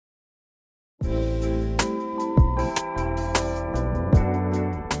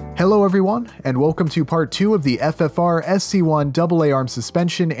Hello everyone, and welcome to part 2 of the FFR SC1 AA arm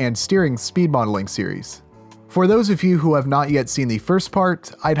suspension and steering speed modeling series. For those of you who have not yet seen the first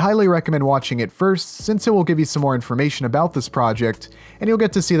part, I'd highly recommend watching it first since it will give you some more information about this project and you'll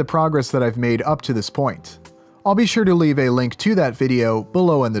get to see the progress that I've made up to this point. I'll be sure to leave a link to that video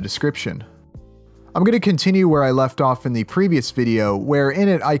below in the description. I'm going to continue where I left off in the previous video, where in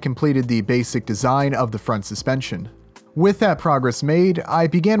it I completed the basic design of the front suspension. With that progress made, I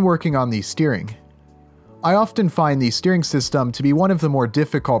began working on the steering. I often find the steering system to be one of the more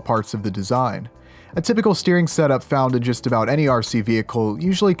difficult parts of the design. A typical steering setup found in just about any RC vehicle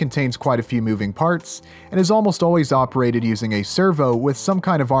usually contains quite a few moving parts, and is almost always operated using a servo with some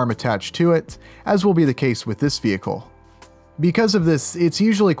kind of arm attached to it, as will be the case with this vehicle. Because of this, it's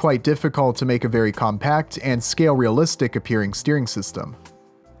usually quite difficult to make a very compact and scale-realistic appearing steering system.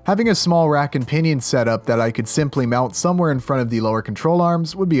 Having a small rack and pinion setup that I could simply mount somewhere in front of the lower control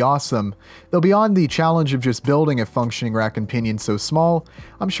arms would be awesome, though beyond the challenge of just building a functioning rack and pinion so small,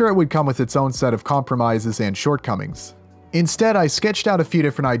 I'm sure it would come with its own set of compromises and shortcomings. Instead, I sketched out a few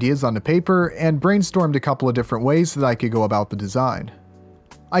different ideas on the paper and brainstormed a couple of different ways that I could go about the design.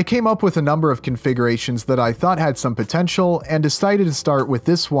 I came up with a number of configurations that I thought had some potential and decided to start with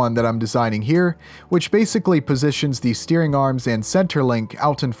this one that I'm designing here, which basically positions the steering arms and center link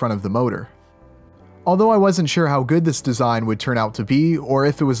out in front of the motor. Although I wasn't sure how good this design would turn out to be, or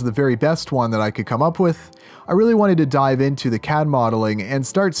if it was the very best one that I could come up with, I really wanted to dive into the CAD modeling and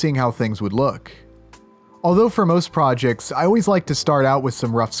start seeing how things would look. Although for most projects, I always like to start out with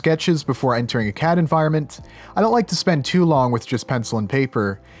some rough sketches before entering a CAD environment, I don't like to spend too long with just pencil and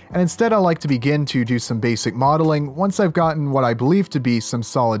paper, and instead I like to begin to do some basic modeling once I've gotten what I believe to be some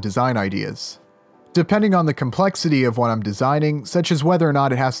solid design ideas. Depending on the complexity of what I'm designing, such as whether or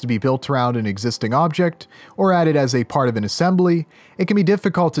not it has to be built around an existing object or added as a part of an assembly, it can be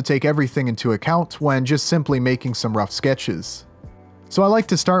difficult to take everything into account when just simply making some rough sketches. So I like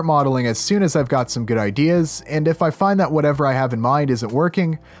to start modeling as soon as I've got some good ideas, and if I find that whatever I have in mind isn't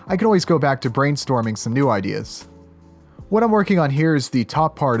working, I can always go back to brainstorming some new ideas. What I'm working on here is the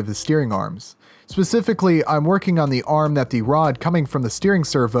top part of the steering arms. Specifically, I'm working on the arm that the rod coming from the steering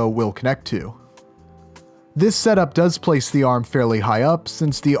servo will connect to. This setup does place the arm fairly high up,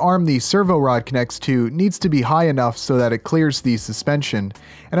 since the arm the servo rod connects to needs to be high enough so that it clears the suspension,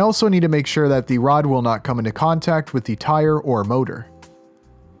 and I also need to make sure that the rod will not come into contact with the tire or motor.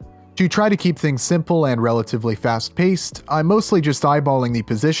 To try to keep things simple and relatively fast-paced, I'm mostly just eyeballing the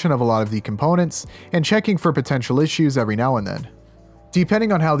position of a lot of the components and checking for potential issues every now and then.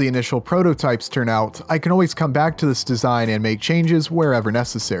 Depending on how the initial prototypes turn out, I can always come back to this design and make changes wherever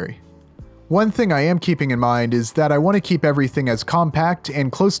necessary. One thing I am keeping in mind is that I want to keep everything as compact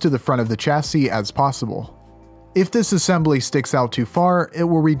and close to the front of the chassis as possible. If this assembly sticks out too far, it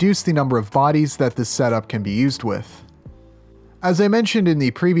will reduce the number of bodies that this setup can be used with. As I mentioned in the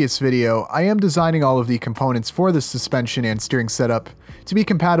previous video, I am designing all of the components for the suspension and steering setup to be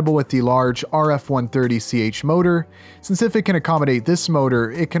compatible with the large RF130ch motor, since if it can accommodate this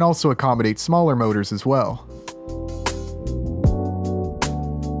motor, it can also accommodate smaller motors as well.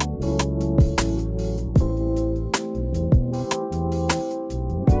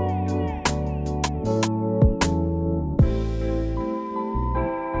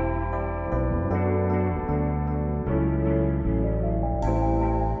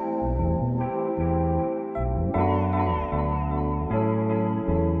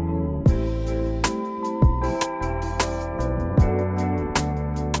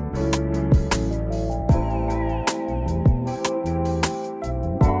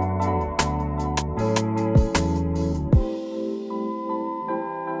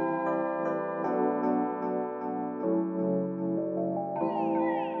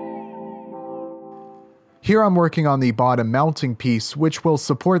 Here I'm working on the bottom mounting piece, which will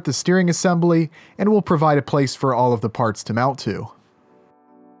support the steering assembly and will provide a place for all of the parts to mount to.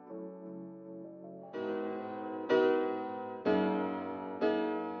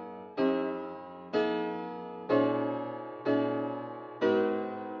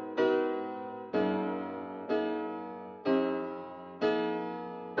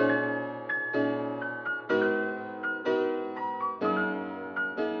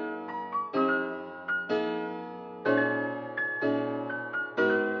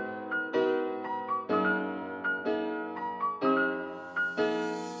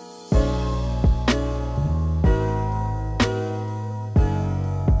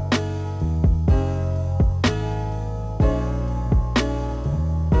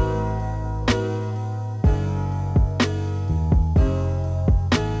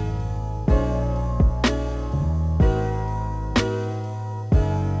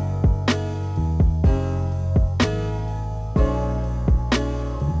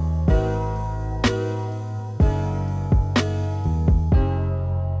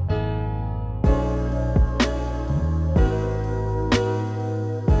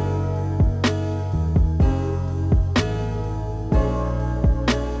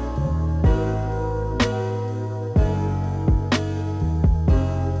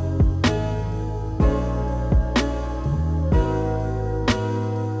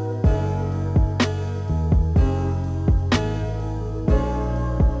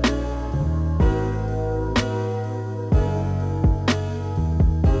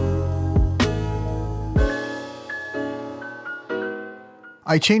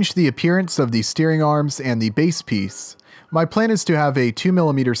 I changed the appearance of the steering arms and the base piece. My plan is to have a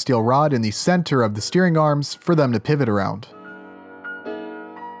 2mm steel rod in the center of the steering arms for them to pivot around.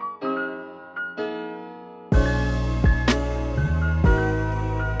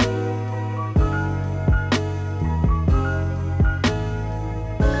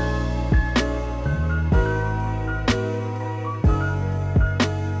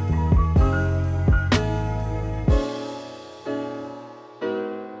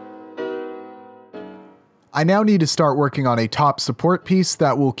 I now need to start working on a top support piece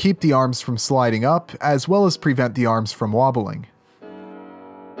that will keep the arms from sliding up, as well as prevent the arms from wobbling.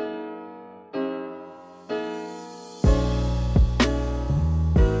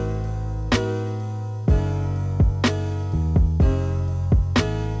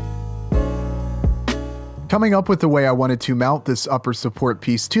 Coming up with the way I wanted to mount this upper support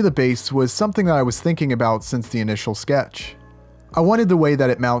piece to the base was something that I was thinking about since the initial sketch. I wanted the way that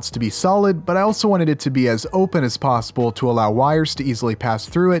it mounts to be solid, but I also wanted it to be as open as possible to allow wires to easily pass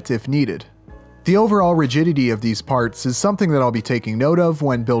through it if needed. The overall rigidity of these parts is something that I'll be taking note of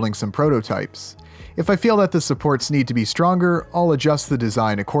when building some prototypes. If I feel that the supports need to be stronger, I'll adjust the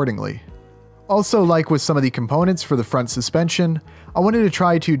design accordingly. Also, like with some of the components for the front suspension, I wanted to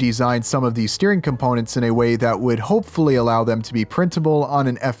try to design some of these steering components in a way that would hopefully allow them to be printable on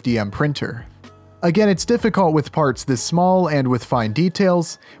an FDM printer. Again, it's difficult with parts this small and with fine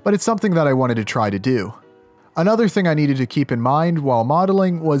details, but it's something that I wanted to try to do. Another thing I needed to keep in mind while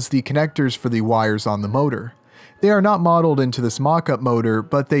modeling was the connectors for the wires on the motor. They are not modeled into this mock-up motor,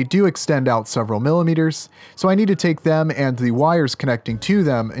 but they do extend out several millimeters, so I need to take them and the wires connecting to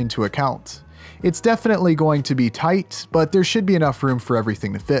them into account. It's definitely going to be tight, but there should be enough room for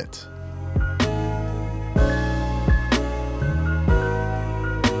everything to fit.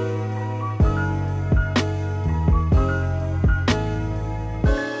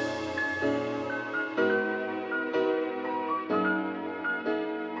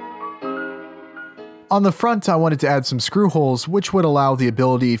 On the front, I wanted to add some screw holes which would allow the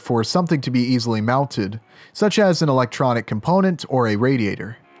ability for something to be easily mounted, such as an electronic component or a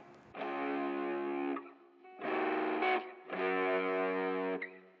radiator.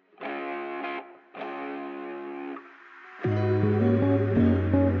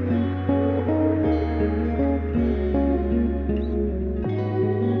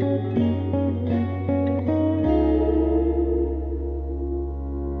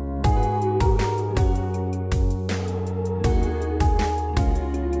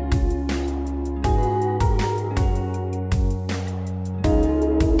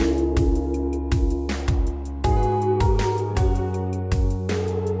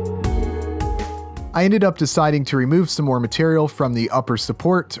 I ended up deciding to remove some more material from the upper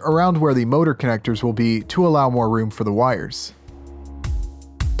support around where the motor connectors will be to allow more room for the wires.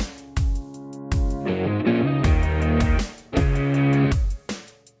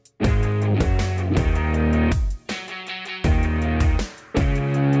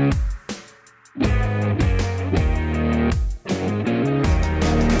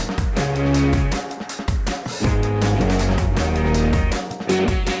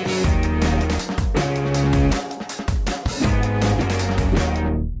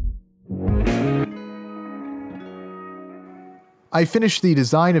 I finished the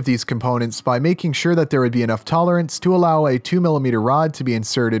design of these components by making sure that there would be enough tolerance to allow a 2mm rod to be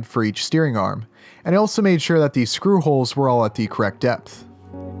inserted for each steering arm, and I also made sure that the screw holes were all at the correct depth.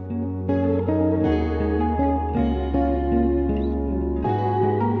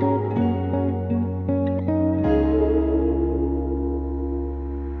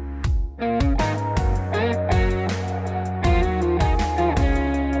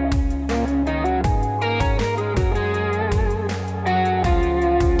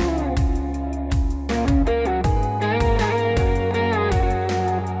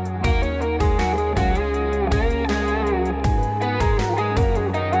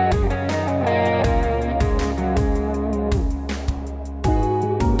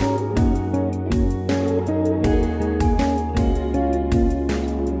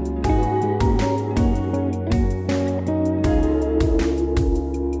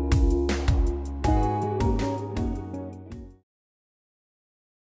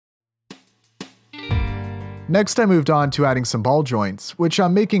 Next, I moved on to adding some ball joints, which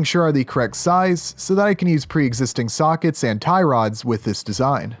I'm making sure are the correct size so that I can use pre-existing sockets and tie rods with this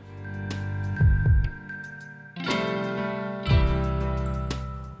design.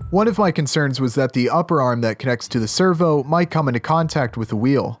 One of my concerns was that the upper arm that connects to the servo might come into contact with the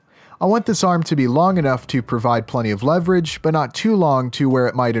wheel. I want this arm to be long enough to provide plenty of leverage, but not too long to where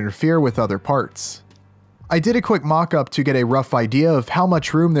it might interfere with other parts. I did a quick mock-up to get a rough idea of how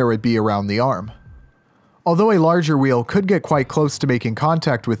much room there would be around the arm. Although a larger wheel could get quite close to making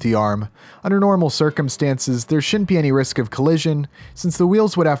contact with the arm, under normal circumstances there shouldn't be any risk of collision since the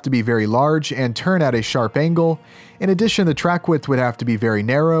wheels would have to be very large and turn at a sharp angle. In addition, the track width would have to be very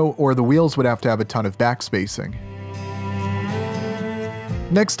narrow or the wheels would have to have a ton of backspacing.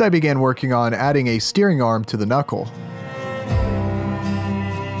 Next I began working on adding a steering arm to the knuckle.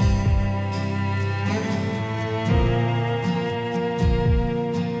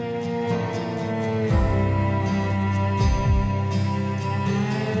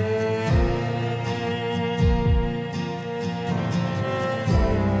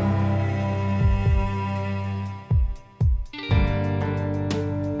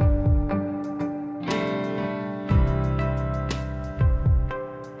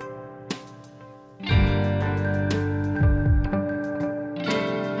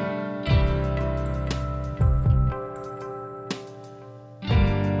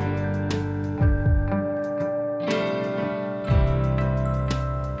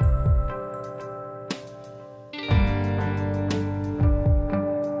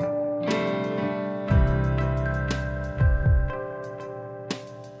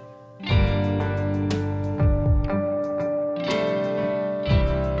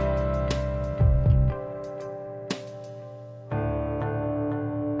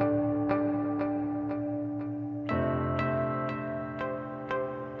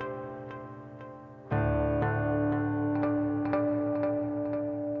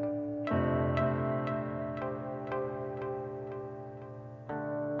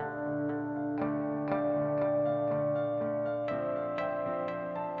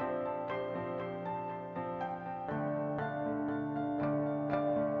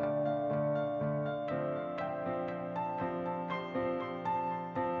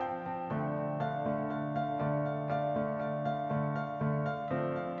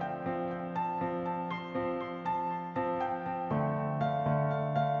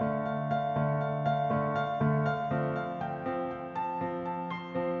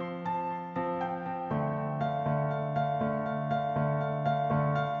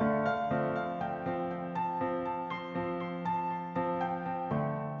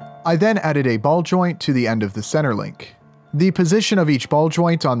 I then added a ball joint to the end of the center link. The position of each ball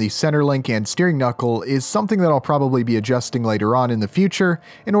joint on the center link and steering knuckle is something that I'll probably be adjusting later on in the future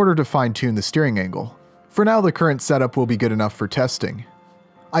in order to fine-tune the steering angle. For now, the current setup will be good enough for testing.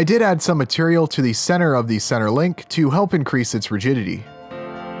 I did add some material to the center of the center link to help increase its rigidity.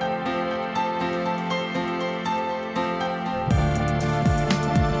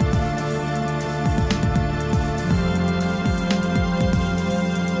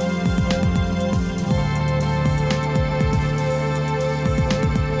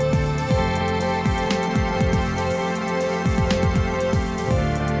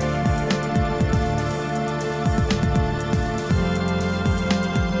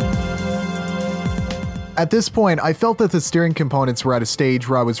 At this point, I felt that the steering components were at a stage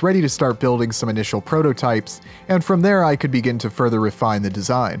where I was ready to start building some initial prototypes, and from there I could begin to further refine the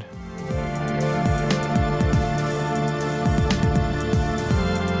design.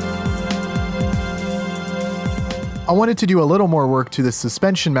 I wanted to do a little more work to the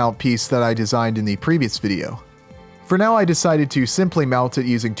suspension mount piece that I designed in the previous video. For now, I decided to simply mount it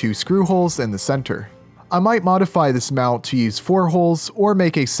using 2 screw holes in the center. I might modify this mount to use 4 holes or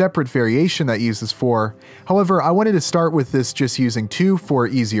make a separate variation that uses 4, however I wanted to start with this just using 2 for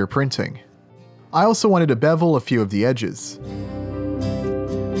easier printing. I also wanted to bevel a few of the edges.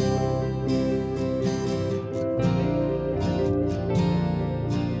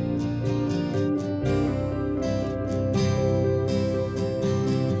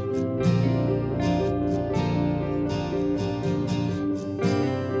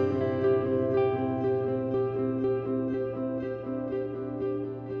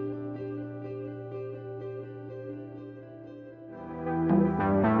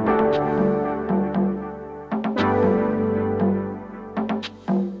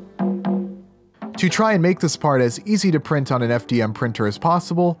 To try and make this part as easy to print on an FDM printer as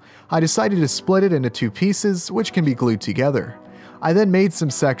possible, I decided to split it into 2 pieces, which can be glued together. I then made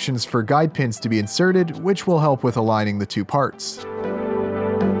some sections for guide pins to be inserted, which will help with aligning the 2 parts.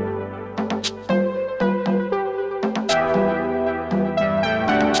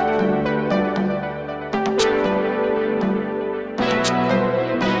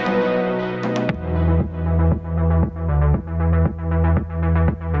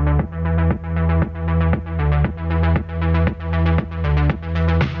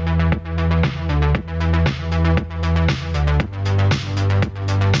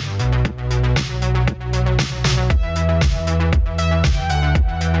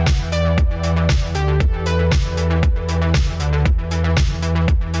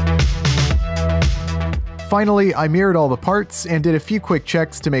 Finally, I mirrored all the parts and did a few quick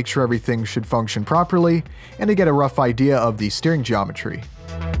checks to make sure everything should function properly and to get a rough idea of the steering geometry.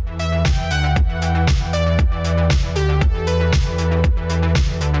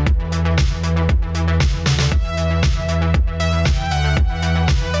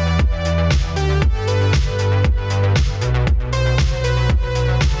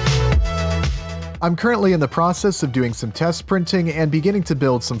 I'm currently in the process of doing some test printing and beginning to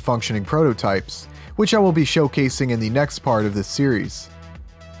build some functioning prototypes, which I will be showcasing in the next part of this series.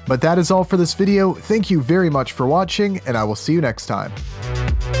 But that is all for this video. Thank you very much for watching, and I will see you next time.